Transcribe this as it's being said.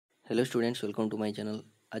Hello students, welcome to my channel.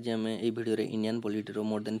 आज आम ये वीडियो रे इंडियन पॉलिटी रो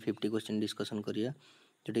मोर देन 50 क्वेश्चन डिस्कशन करिया,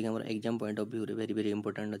 जोटा कि हमर एग्जाम पॉइंट ऑफ व्यू रे वेरी वेरी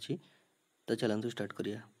इंपोर्टेंट अछि। तो चलंतु स्टार्ट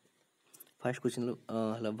करिया। फर्स्ट क्वेश्चन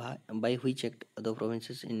हला by which act the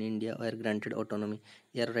provinces in India are granted autonomy.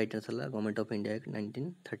 यार राइट आंसर हला गवर्नमेंट ऑफ इंडिया एक्ट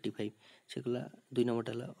 1935। सेकला दुई नंबर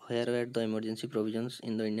हला where were the emergency provisions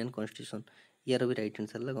in the Indian constitution. यार भी राइट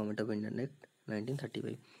आंसर हला गवर्नमेंट ऑफ इंडिया एक्ट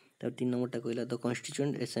 1935। तब 3 number कहला the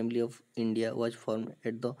constituent assembly of India was form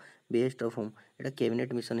at the best of home. Etah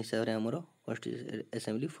cabinet mission हिसाब रे हमरो constituent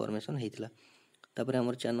assembly formation हेतिला। तापर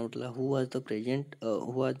हमर 4 नंबर हला who was the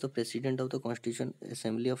president of the constituent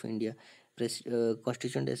assembly of India.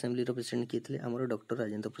 Constituent assembly row president किए थे हमरो doctor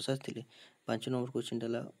Rajendra Prasad थे। 5 नंबर क्वेश्चन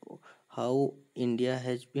हला how India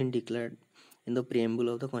has been declared in the preamble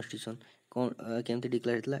of the constitution. कौन केमते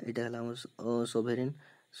declare हेतला एटा हला हमर सोवरेन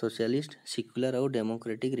सोशलिस्ट सेक्युलर और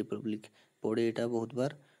democratic Republic. पढ़े एटा बहुत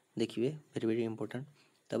बार देखिए, वेरी वेरी इंपोर्टेंट।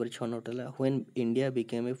 तापर 6 नंबर हला when India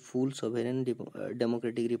became a full sovereign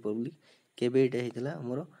democratic Republic. केबे एटा हेतला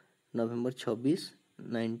हमरो नवंबर 26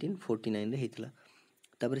 1949 रे हेतला।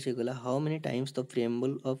 तापर से गला how many times the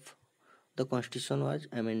preamble of the constitution was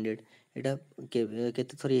amended. एटा केते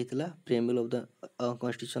थरी हेतला preamble of the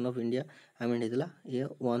constitution of India amend हेतला ये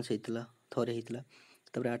वंस हेतला थरे हेतला।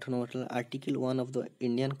 तापर 8 नंबर हला article 1 of the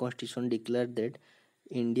Indian constitution declare that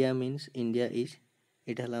India means India is.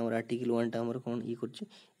 एटा हला हमर आर्टिकल 1 टा हमर कोन ई करछि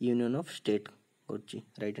यूनियन ऑफ स्टेट करछि।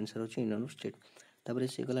 राइट आंसर होछि यूनियन ऑफ स्टेट। तापर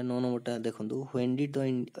से गला 9 नंबर टा देखंतु when did the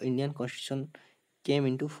Indian constitution came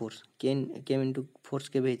into force. Came into force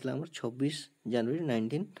के हेतला हमर 26 जनवरी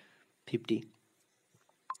 1950।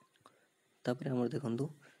 तापर हमर देखंतु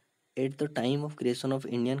at the time of creation of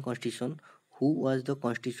Indian constitution who was the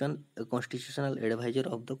constitutional adviser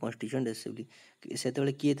of the constituent assembly.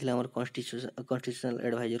 सेतेबेले किए थिले हमर कॉन्स्टिट्यूशनल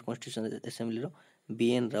एडवाइजर कॉन्स्टिट्यूशनल असेंबली रो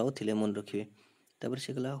BN Rao थिले, मन रखिबे। तापर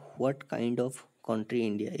से गला what kind of country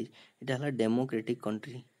India is. एटा हला डेमोक्रेटिक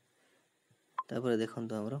कंट्री। तापर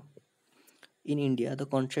देखंतु हमर in India the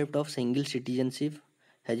concept of single citizenship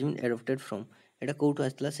has been adopted from. Etah कोठु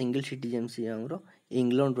आस्थिला single citizenship हमर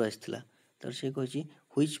इंग्लैंड रो आस्थिला। तर से कहछि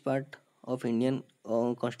which part of Indian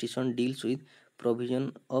constitution deals with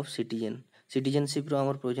provision of citizenship रो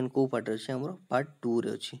हमर provision को part अछि हमर पार्ट 2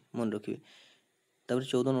 रे अछि, मन रखिबे। तापर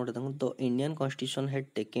 14 नंबर देखो the Indian constitution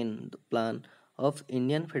had taken the plan of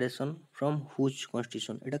Indian federation from which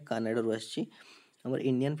constitution. Etah Canada रो आछि हमर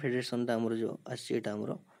इंडियन फेडरेशन ता हमर जो आछि एटा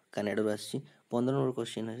हमर कनाडा रो आछि। 15 नंबर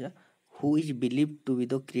क्वेश्चन है who is believed to be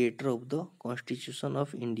the creator of the constitution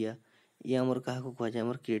of India. ये हमर काहा को कहा जाय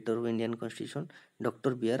हमर creator of Indian constitution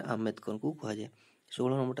doctor B are Ambedkar को कहा जाय।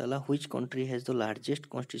 16 नंबर हला which country has the largest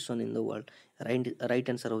constitution in the world. Right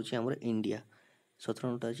answer होछि हमर इंडिया। 17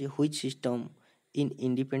 नंबर अछि which system in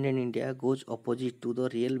independent India goes opposite to the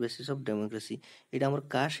real basis of democracy. एटा हमर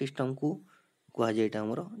caste system को कहा जाय, एटा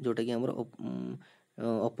हमर जोटा कि हमर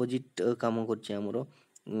अपोजिट काम करछि हमर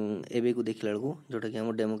एबे को देखला को जोटा कि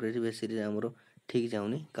हमर डेमोक्रेसी बेसिस रे हमर ठीक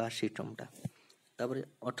जाउनी कास्ट सिस्टम टा। तापर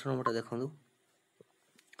 18 नंबर देखंतु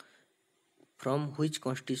from which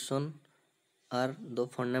constitution are the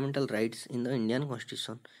fundamental rights in the Indian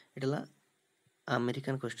constitution. एटला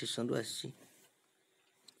अमेरिकन कॉन्स्टिट्यूशन रो आछि।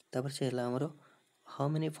 तापर से हला हमर how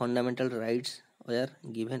many fundamental rights are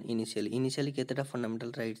given initially केतेटा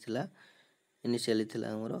fundamental right थिला। इनिशियली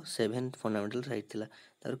थिला हमर 7 फंडामेंटल राइट थिला।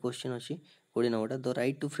 तापर क्वेश्चन अछि 20 number the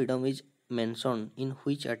right to freedom is mentioned in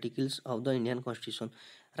which articles of the Indian constitution.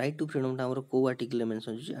 Right to freedom ता हमर को आर्टिकल रे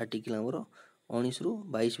मेंशन अछि आर्टिकल हमर 19 रु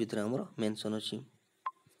 22 भीतर हमर मेंशन अछि।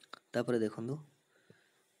 तापर देखंतु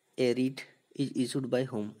ए writ is issued by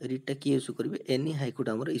home. Writ टा की इशू करबे एनी हाई कोर्ट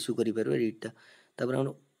हमर इशू करि परबे रिट टा। तापर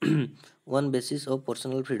हमर one basis of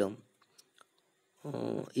personal freedom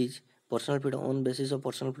is personal freedom on basis of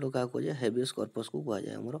personal freedom का को जाय हेबियस कॉर्पस को कहा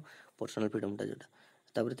जाय हमर पर्सनल फ्रीडम टा जोटा।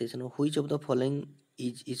 तापर 23 know which of the following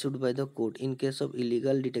is issued by the court in case of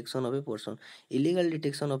illegal detection of a person. Illegal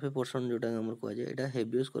detection of a person जोटा हमर कहा जाय एटा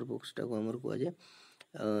हेबियस कॉर्पस टा को हमर कहा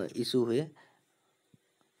जाय इशू हुए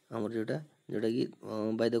हमर जोटा कि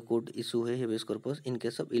बाय द कोर्ट इशू हुए habeas corpus in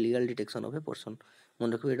case of illegal detection of a person.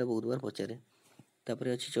 मन रखिबे एटा बहुत बार पचारे। तापर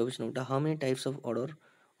अछि 24 number how many types of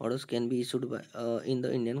orders can be issued by in the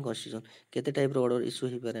Indian constitution. केते टाइप रो ऑर्डर इशू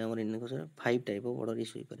हि पारे हमर Indian constitution 5 type of order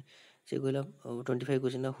issue हि पारे। से कहला 25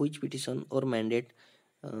 क्वेश्चन व्हिच पिटिशन और mandate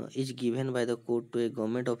is given by the court to A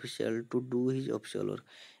government official to do his official work.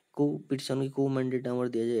 को पिटिशन की को मैंडेट हमर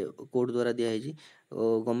दिया जाय कोर्ट द्वारा दिया है जी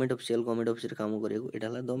गवर्नमेंट ऑफिशियल काम करे एटा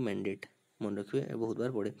हला द मैंडेट। मन रखिबे बहुत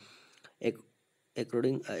बार पड़े।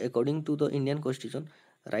 According to the Indian constitution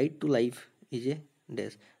right to life is a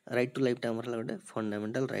dash. Right to life टा हमर हला गोटे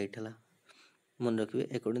फंडामेंटल राइट हला। मन रखिए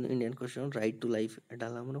according to Indian constitution right to life एटा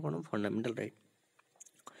हमर कोन फंडामेंटल राइट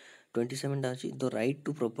 27 टा अछि the right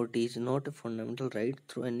to property is not a fundamental right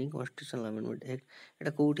through any constitutional amendment act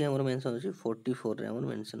एटा कोठी हमर मेंशन अछि 44 रे हमर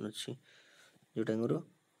मेंशन अछि जोटा हमर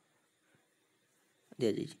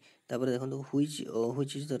दिया जाइछि तापर देखंतु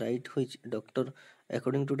which is the right which doctor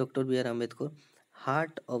according to doctor B are Ambedkar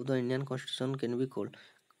heart of the Indian constitution can be called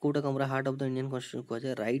Kota हमरा heart of the Indian constitution को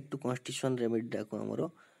जाय राइट टू कॉन्स्टिट्यूशन रेमेडी को हमर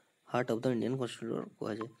heart of the Indian constitution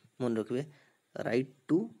को जाय मन रखिबे right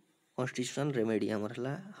to constitution remedy हमर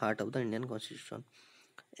हला heart of the Indian constitution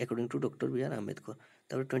according to doctor B are Ambedkar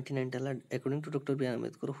तापर 29 हला according to doctor B are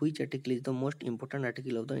Ambedkar which article is the most important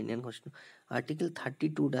article of the Indian constitution article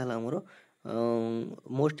 32 टा हला हमर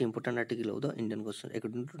most important article of the Indian Constitution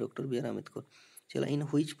according to Dr. B. R. Ambedkar. चला in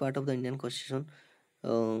which part of the Indian Constitution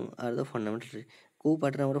are the fundamental right को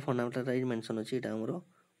part रे हमर fundamental right mention अछि एटा हमर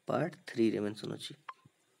part 3 रे mention अछि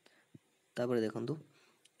तापर देखंतु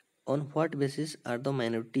on what basis are the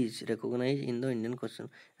minorities recognized in the Indian Constitution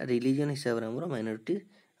religion हिसाब रे हमर minority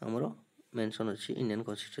हमर mention अछि Indian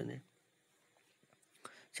Constitution रे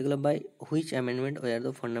सेगला by which amendment way are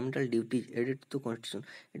the fundamental duties added to constitution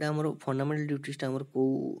एटा हमर फंडामेंटल ड्यूटीज टा हमर को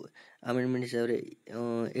अमेंडमेंट हिसाब रे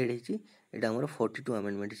एड हेछि एटा हमर 42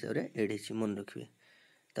 अमेंडमेंट हिसाब रे एड हेछि मन रखिबे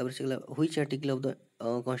तापर सेगला which article of the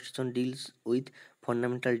constitution deals with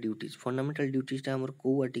fundamental duties टा हमर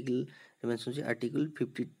को आर्टिकल मेंशन छै आर्टिकल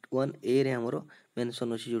 51 ए रे हमर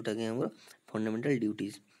मेंशन अछि जोटा के हमर fundamental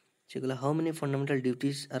duties सेगला how many fundamental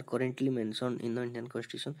duties are currently mention in the Indian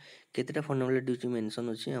constitution केतेटा fundamental duty mention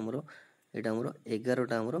अछि हमरो एटा हमरो 11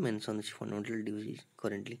 टा हमरो मेंशन अछि फंडामेंटल ड्यूटीज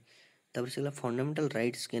करेंटली तापर सेगला fundamental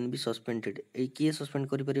rights can be suspended ए के सस्पेंड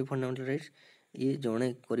करि पारि फंडामेंटल राइट्स ये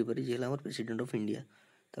जणे करि पारि जेला हमर प्रेसिडेंट ऑफ इंडिया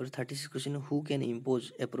तापर 36 question who can impose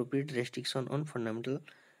appropriate restriction on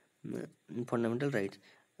fundamental rights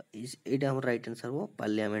is एटा हमर राइट आंसर हो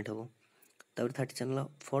पार्लियामेंट हो तापर 30 channel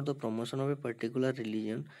for the promotion of a particular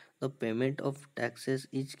religion the payment of taxes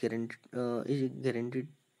is guaranteed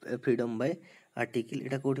freedom bye article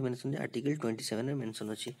एटा कोठी mention article 27 रे mention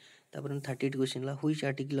अछि तापर 38 question La which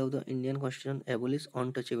article of the Indian constitution abolish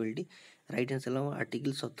untouchability right answer La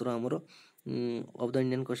article 17 हमरो of the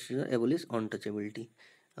Indian constitution abolish untouchability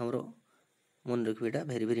हमरो मन रखिबे एटा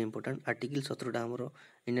very very important article 17 टा हमरो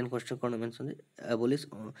Indian constitution कोन mention abolish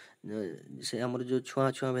से हमरो जो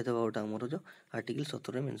छुआ भेदभावटा हमरो जो आर्टिकल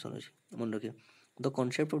 17 रे मेंशन अछि मन रखिबे the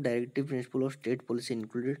concept of directive principle of state policy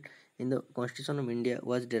included in the constitution of India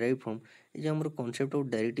was derived from ए जो हमर concept of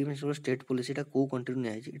directive principle of state policy टा को कंट्री नु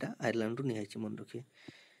आइछि एटा आयरलैंड नु आइछि मन रखिए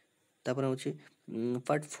तापर अछि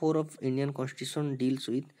part 4 of Indian constitution deals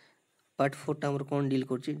with part 4 टा हमर कोन डील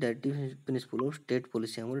करछि directive principle of state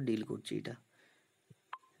policy हमर डील करछि एटा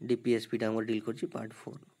डीपीएसपी टा हमर डील करछि पार्ट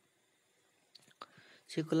 4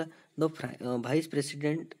 से कला द वाइस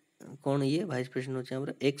प्रेसिडेंट कौन ये वाइस प्रेसिडेंट होचे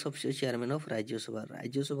हमर x official chairman of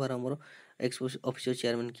Rajya Sabha हमर एक्स ऑफिशियल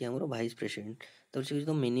चेयरमैन की हमर वाइस प्रेसिडेंट तब से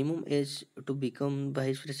तो minimum age to become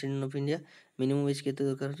vice president of India minimum age केते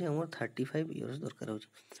दरकार होचे हमर 35 इयर्स दरकार होचे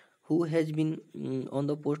who has been on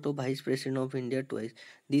the post of vice president of India twice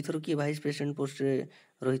दी थर की वाइस प्रेसिडेंट पोस्ट रे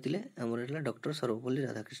रहितिले हमर हला डॉक्टर सर्वपल्ली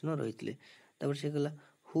राधाकृष्ण रहितिले तब से गला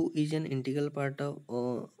who is an integral part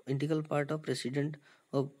of president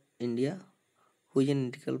of India who is an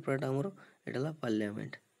integral part हमरो एटाला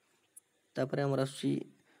पार्लियामेंट तापर हमर आसी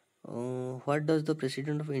what does the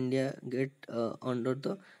president of India get under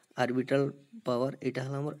the arbitral power एटा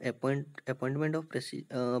हला हमर अपॉइंटमेंट ऑफ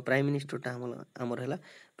प्राइम मिनिस्टर टा हमर हला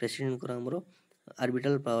प्रेसिडेंट को हमरो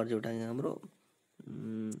आर्बिट्रल पावर जोटा हमरो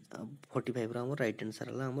 45 रा हमर राइट आंसर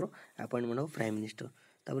हला हमरो अपॉइंटमेंट ऑफ प्राइम मिनिस्टर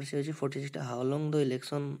तापर से अछि 46 टा how long the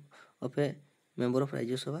election of A member of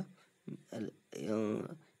Rajya Sabha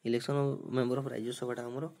election of member of Rajya Sabha टा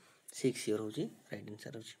हमरो 6 ईयर होची राइट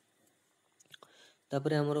आंसर होची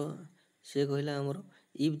तापर हमरो से कहला हमरो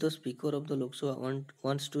if the speaker of the Lok Sabha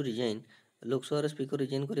wants to resign Lok Sabha रे स्पीकर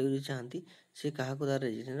रिजाइन करे चाहंती से काहा को दार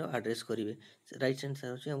रेजिग्नेशन एड्रेस करिवे राइट आंसर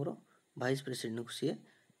होची हमरो वाइस प्रेसिडेंट को से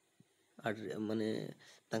माने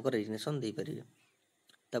ताको रेजिग्नेशन दे परिवे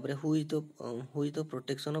तापर who is the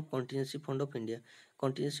protection of contingency fund of India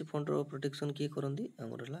contingency fund row protection की करंदी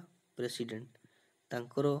हमरो हला प्रेसिडेंट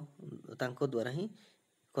तांको द्वारा ही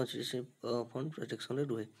कंस्टिट्यूशन फंड प्रोटेक्शन रे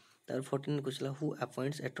रुहे तार 14 question who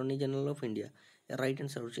appoints attorney general of India right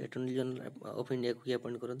answer होची अटॉर्नी जनरल ऑफ इंडिया को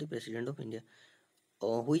अपॉइंट करते president of India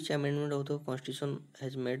which amendment of the constitution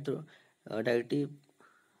has made the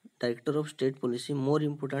director of state policy more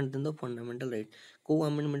important then the fundamental right को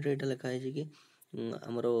amendment एटा लिखा है कि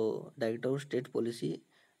हमरो director of state policy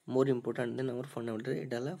more important then हमर fundamental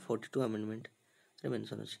एटा ला 42 amendment रे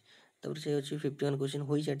mention अछि तापर से अछि 51 question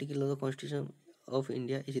which article of the constitution of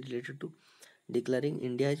India is related to declaring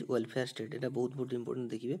India is welfare state. एटा बहुत बहुत इंपोर्टेंट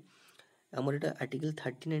देखिए आमर एटा आर्टिकल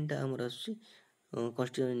 39 टा आमर आसुची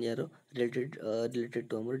constitution India row related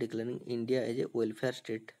to आमर declaring India as a welfare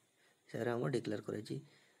state सारा आमर डिक्लेयर कराई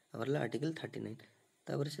आमर आर्टिकल 39।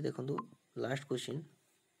 तापर से देखंतु last question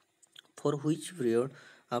for which period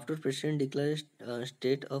after president declares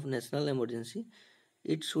state of national emergency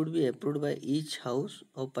it should be approved by each house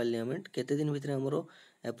of parliament। केते दिन भितर हमरो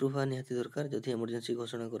अप्रूव हा निहाती दरकार जदि इमरजेंसी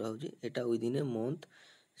घोषणा करा होची एटा विदिन ए मंथ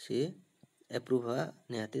से अप्रूव हा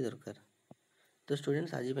निहाती दरकार। तो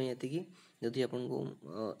स्टूडेंट्स आज पई एतिकी जदि आपन को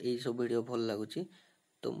ए सब वीडियो भल लागुची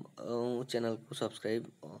तो चैनल को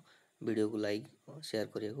सब्सक्राइब वीडियो को लाइक शेयर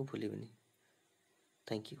करिया को भूलिबेनी।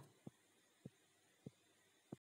 Thank you.